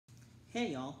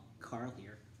Hey y'all, Carl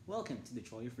here. Welcome to the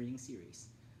Joy of Reading series.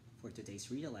 For today's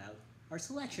read aloud, our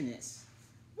selection is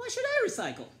Why Should I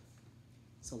Recycle?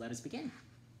 So let us begin.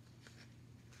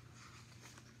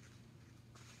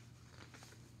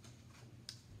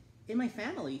 In my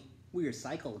family, we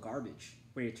recycle garbage.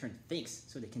 We return things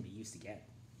so they can be used again.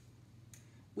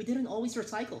 We didn't always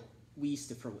recycle. We used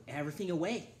to throw everything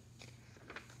away.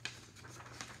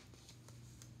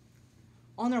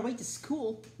 On our way to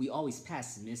school, we always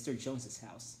passed Mr. Jones's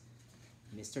house.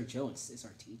 Mr. Jones is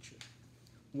our teacher.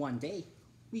 One day,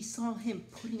 we saw him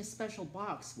putting a special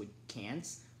box with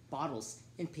cans, bottles,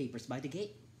 and papers by the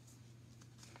gate.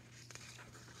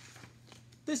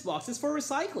 This box is for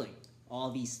recycling. All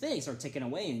these things are taken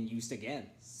away and used again,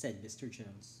 said Mr.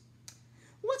 Jones.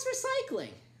 What's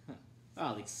recycling?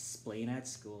 I'll explain at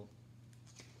school.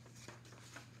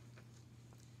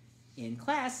 In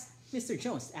class, Mr.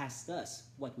 Jones asked us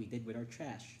what we did with our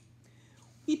trash.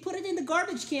 We put it in the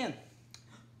garbage can.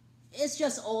 It's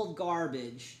just old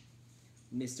garbage.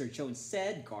 Mr. Jones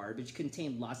said garbage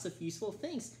contained lots of useful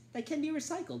things that can be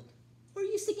recycled or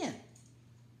used again.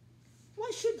 Why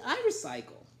should I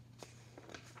recycle?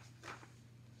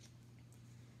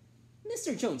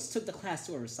 Mr. Jones took the class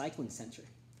to a recycling center.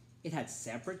 It had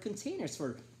separate containers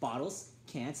for bottles,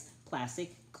 cans,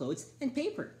 plastic, clothes, and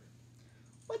paper.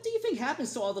 What do you think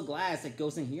happens to all the glass that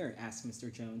goes in here? Asked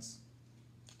Mr. Jones.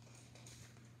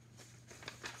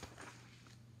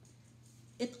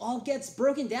 It all gets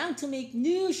broken down to make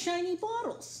new shiny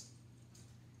bottles.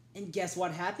 And guess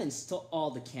what happens to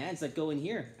all the cans that go in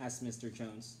here? Asked Mr.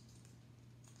 Jones.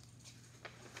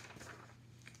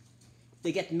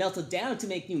 They get melted down to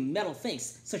make new metal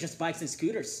things, such as bikes and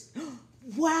scooters.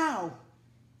 Wow!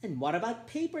 And what about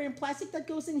paper and plastic that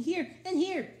goes in here and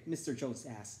here? Mr. Jones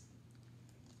asked.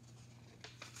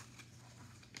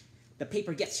 The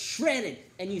paper gets shredded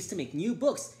and used to make new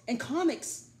books and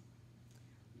comics.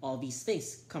 All these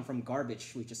things come from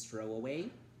garbage we just throw away.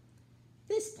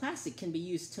 This plastic can be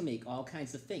used to make all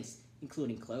kinds of things,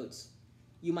 including clothes.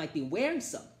 You might be wearing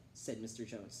some, said Mr.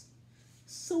 Jones.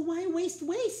 So why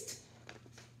waste?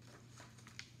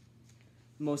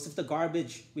 Most of the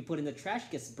garbage we put in the trash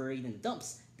gets buried in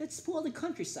dumps that spoil the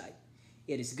countryside.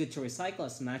 It is good to recycle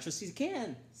as much as you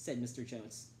can, said Mr.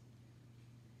 Jones.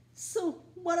 So,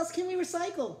 what else can we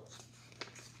recycle?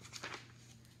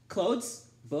 Clothes,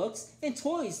 books, and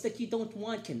toys that you don't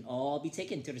want can all be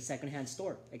taken to the secondhand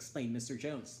store, explained Mr.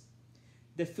 Jones.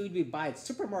 The food we buy at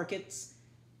supermarkets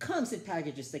comes in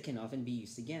packages that can often be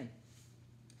used again.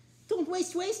 Don't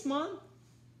waste, Mom!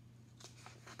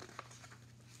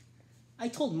 I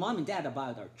told Mom and Dad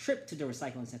about our trip to the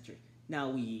recycling center.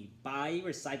 Now we buy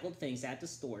recycled things at the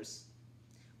stores.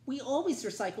 We always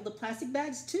recycle the plastic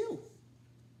bags too.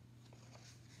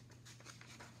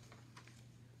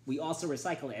 We also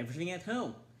recycle everything at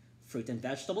home. Fruit and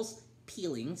vegetables,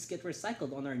 peelings get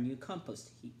recycled on our new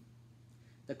compost heap.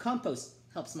 The compost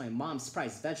helps my mom's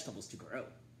prized vegetables to grow.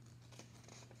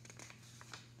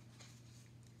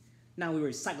 Now we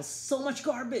recycle so much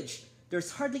garbage,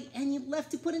 there's hardly any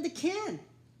left to put in the can.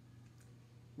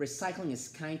 Recycling is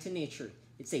kind to nature.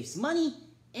 It saves money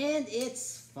and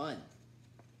it's fun.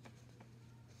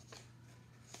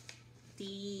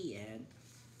 The end.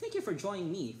 Thank you for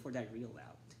joining me for that read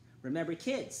aloud. Remember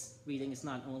kids, reading is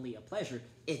not only a pleasure,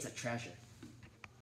 it's a treasure.